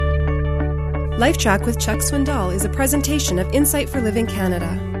LifeTrac with Chuck Swindoll is a presentation of Insight for Living Canada.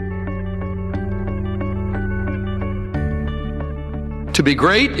 To be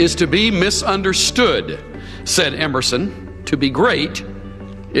great is to be misunderstood, said Emerson. To be great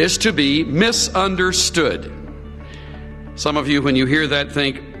is to be misunderstood. Some of you, when you hear that,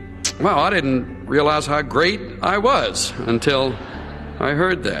 think, wow, I didn't realize how great I was until I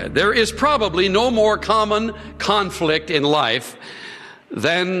heard that. There is probably no more common conflict in life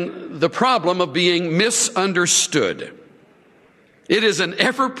than the problem of being misunderstood. It is an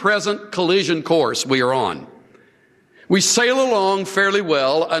ever-present collision course we are on. We sail along fairly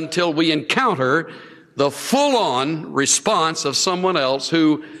well until we encounter the full-on response of someone else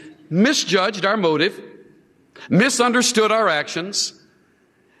who misjudged our motive, misunderstood our actions,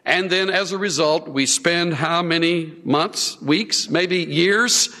 and then as a result, we spend how many months, weeks, maybe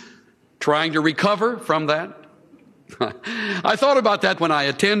years trying to recover from that? I thought about that when I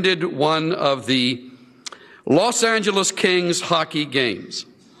attended one of the Los Angeles Kings hockey games.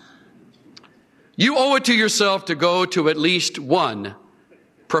 You owe it to yourself to go to at least one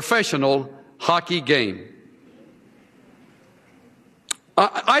professional hockey game.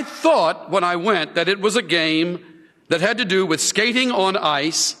 I thought when I went that it was a game that had to do with skating on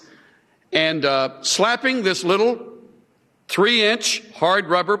ice and slapping this little 3-inch hard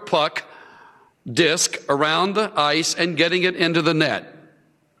rubber puck disc around the ice and getting it into the net.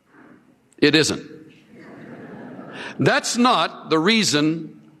 It isn't. That's not the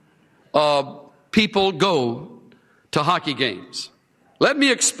reason people go to hockey games. Let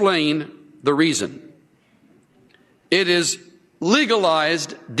me explain the reason. It is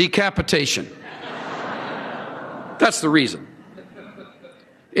legalized decapitation. That's the reason.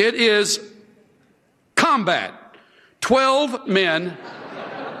 It is combat. 12 men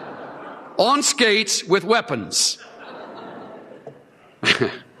on skates with weapons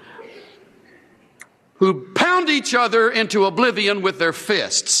who pound each other into oblivion with their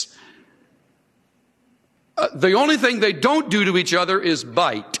fists. The only thing they don't do to each other is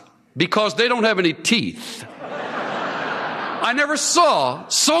bite, because they don't have any teeth. I never saw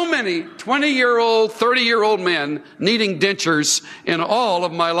so many 20-year-old, 30-year-old men needing dentures in all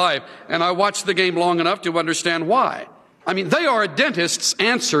of my life. And I watched the game long enough to understand why. I mean, they are a dentist's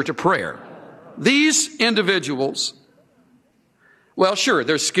answer to prayer. These individuals, well, sure,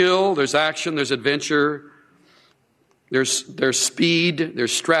 there's skill, there's action, there's adventure, there's speed,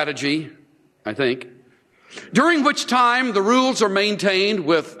 there's strategy, I think, during which time the rules are maintained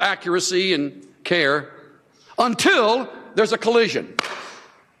with accuracy and care until there's a collision.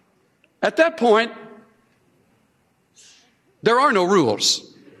 At that point, there are no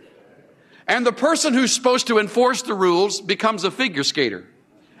rules. And the person who's supposed to enforce the rules becomes a figure skater.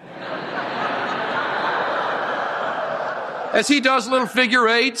 As he does little figure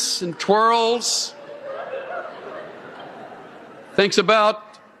eights and twirls, thinks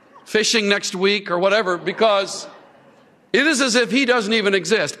about fishing next week or whatever, because it is as if he doesn't even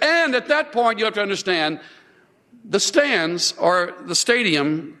exist. And at that point, you have to understand, the stands or the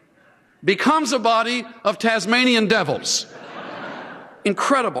stadium becomes a body of Tasmanian devils.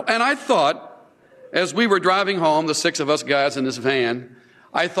 Incredible. And I thought, as we were driving home, the 6 of us guys in this van,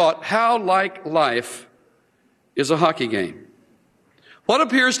 I thought, how like life is a hockey game. What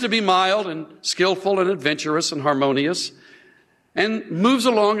appears to be mild and skillful and adventurous and harmonious and moves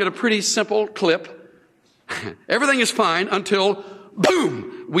along at a pretty simple clip. Everything is fine until,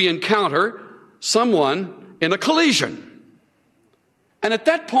 boom, we encounter someone in a collision. And at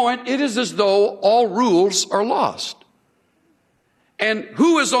that point, it is as though all rules are lost. And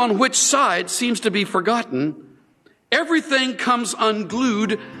who is on which side seems to be forgotten. Everything comes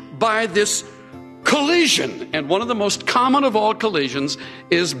unglued by this collision. And one of the most common of all collisions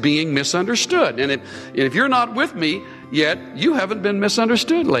is being misunderstood. And if you're not with me yet, you haven't been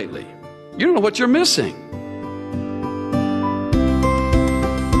misunderstood lately. You don't know what you're missing.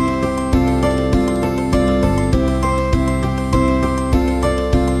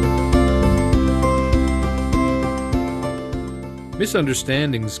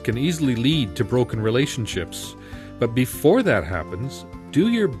 Misunderstandings can easily lead to broken relationships. But before that happens, do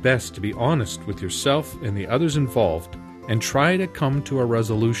your best to be honest with yourself and the others involved and try to come to a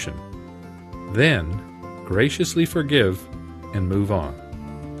resolution. Then, graciously forgive and move on.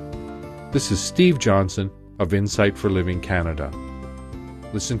 This is Steve Johnson of Insight for Living Canada.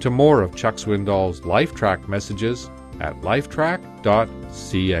 Listen to more of Chuck Swindoll's LifeTrac messages at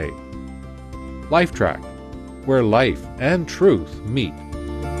lifetrac.ca. LifeTrac, where life and truth meet.